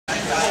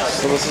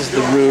So this is the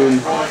room,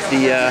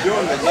 the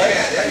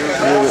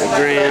room at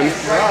Graham.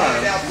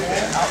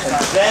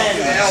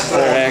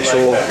 Their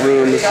actual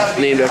room is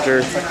named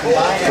after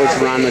Coach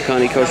Ron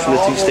McCunn. He coached for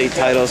the 2 state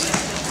titles.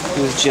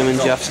 He was Jim and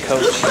Jeff's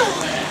coach.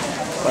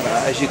 But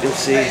as you can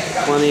see,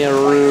 plenty of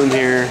room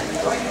here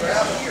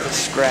to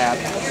scrap.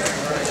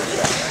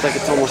 Looks like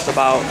it's almost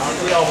about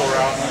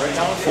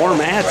 4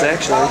 mats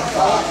actually.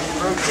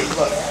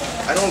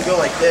 I don't go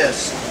like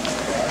this.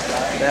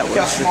 That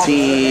was the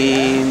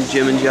team,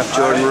 Jim and Jeff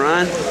Jordan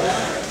Ron.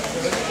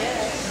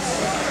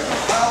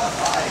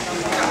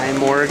 Kai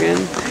Morgan,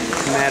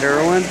 Matt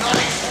Irwin,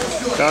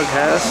 Doug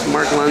Hess,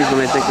 Mark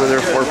Lensman, I think were their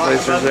 4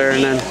 placers there,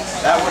 and then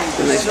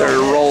they started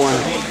rolling.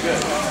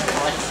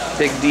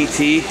 Big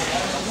DT.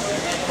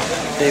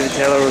 David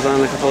Taylor was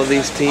on a couple of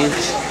these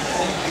teams.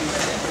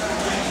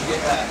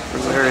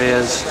 There he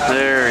is.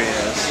 There he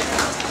is.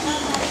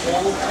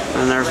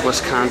 And there's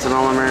Wisconsin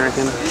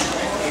All-American.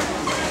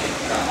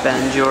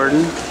 Ben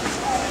Jordan.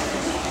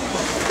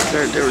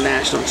 They were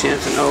national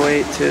champs in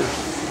 08 too.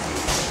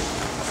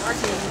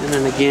 And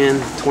then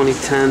again,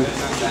 2010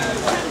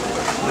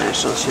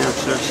 national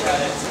champs. There's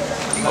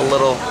a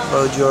little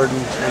Bo Jordan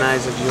and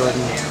Isaac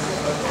Jordan.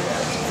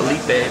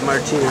 Felipe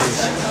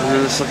Martinez. And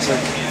then this looks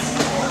like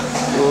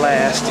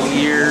last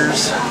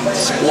year's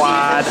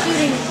squad.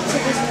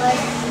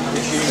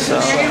 So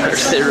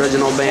there's the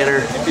original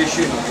banner. If you're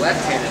shooting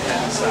left-handed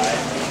hand side,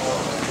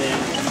 then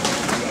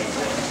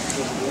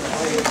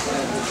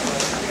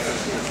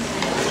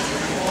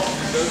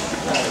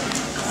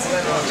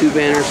 2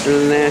 banners for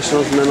the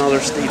Nationals and then other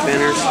state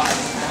banners.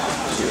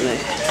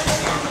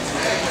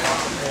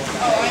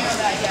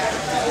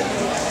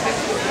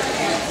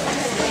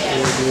 And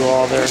they do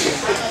all their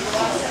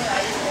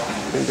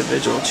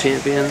individual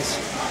champions.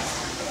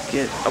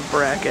 Get a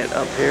bracket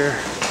up here.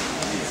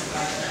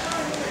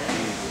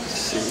 Let's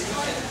see.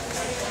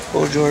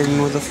 Bo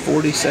Jordan with a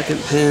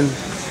 42nd pin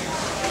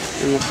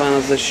in the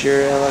finals this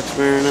year. Alex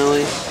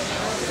Marinelli.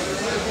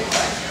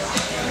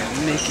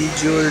 Mickey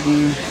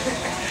Jordan.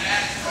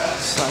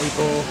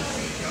 Cycle.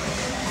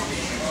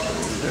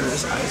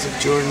 There's Isaac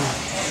Jordan.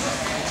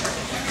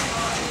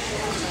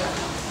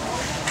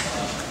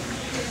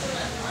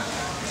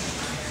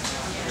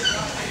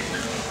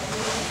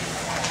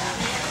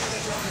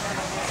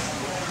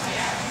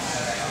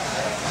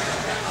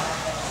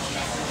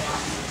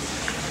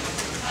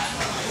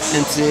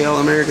 NCAA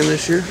All-American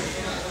this year.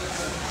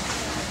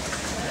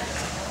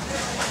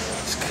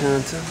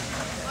 Wisconsin.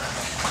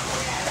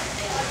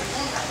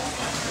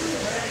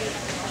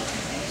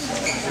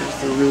 There's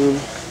the room.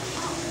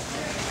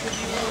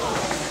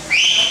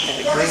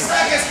 30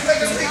 seconds,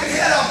 quickest we can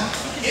hit him.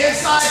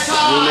 Inside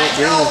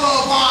tie,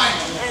 elbow bind.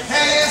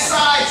 Head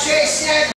inside, chase it.